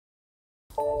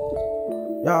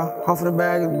Y'all, hunt for the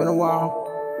bag, it's been a while.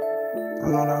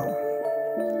 I'm not out.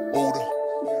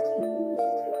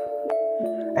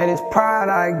 Hey, this pride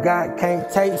I got can't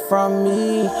take from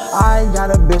me. I got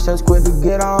a bitch that's quick to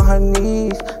get on her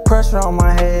knees. Pressure on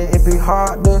my head, it be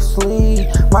hard to sleep.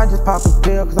 Might just pop a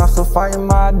pill cause I'm still fighting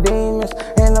my demons.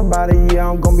 In about a year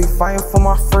I'm gonna be fighting for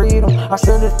my freedom. I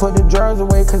should just put the drugs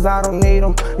away cause I don't need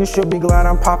them. You should be glad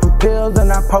I'm popping pills and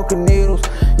not poking needles.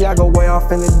 Yeah, I go way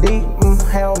off in the deep,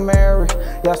 Hail Mary.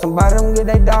 Yeah, somebody don't get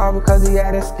their dog because he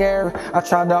had it scary. I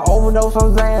tried to overdose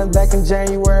on Xans back in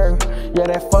January. Yeah,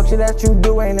 that fuck shit that you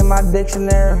do ain't in my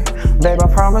dictionary. Babe,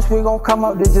 I promise we gon' come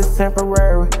up, this just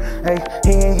temporary. Hey,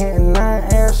 he ain't hitting none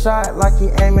air shot like he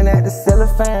aiming at the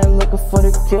ceiling fan. Looking for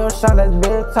the kill shot, that's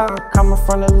big time. Coming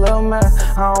from the little man,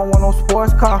 I don't want no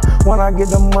sports car. When I get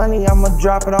the money, I'ma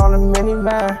drop it on the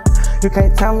minivan. You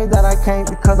can't tell me that I can't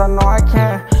because I know I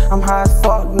can. I'm high as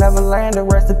fuck, never landed.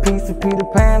 Rest in peace to Peter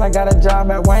Pan. I got a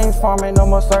job at Wayne's Farm, ain't no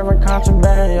more serving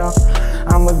contraband, yo.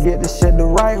 I'ma get this shit the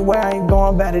right way. I ain't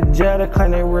going back to jail to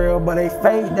claim they real, but they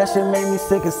fake. That shit make me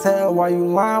sick as hell. Why you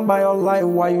lying by your life?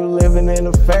 Why you living in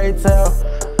a fairy tale?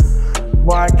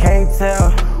 Boy, I can't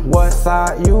tell what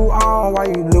side you on. Why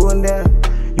you doing that?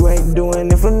 You ain't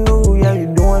doing it for new, yeah, you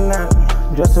doing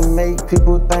that just to make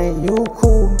people think you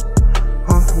cool.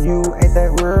 You ain't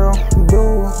that real,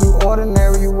 dude. You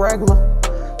ordinary, you regular.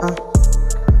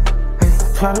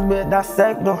 Hey, try to be a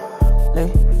dissector. Hey,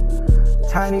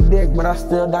 tiny dick, but I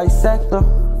still dissect her.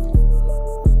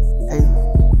 Hey,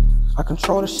 I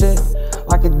control the shit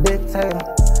like a dictator.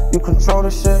 You control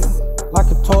the shit like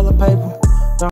a toilet paper.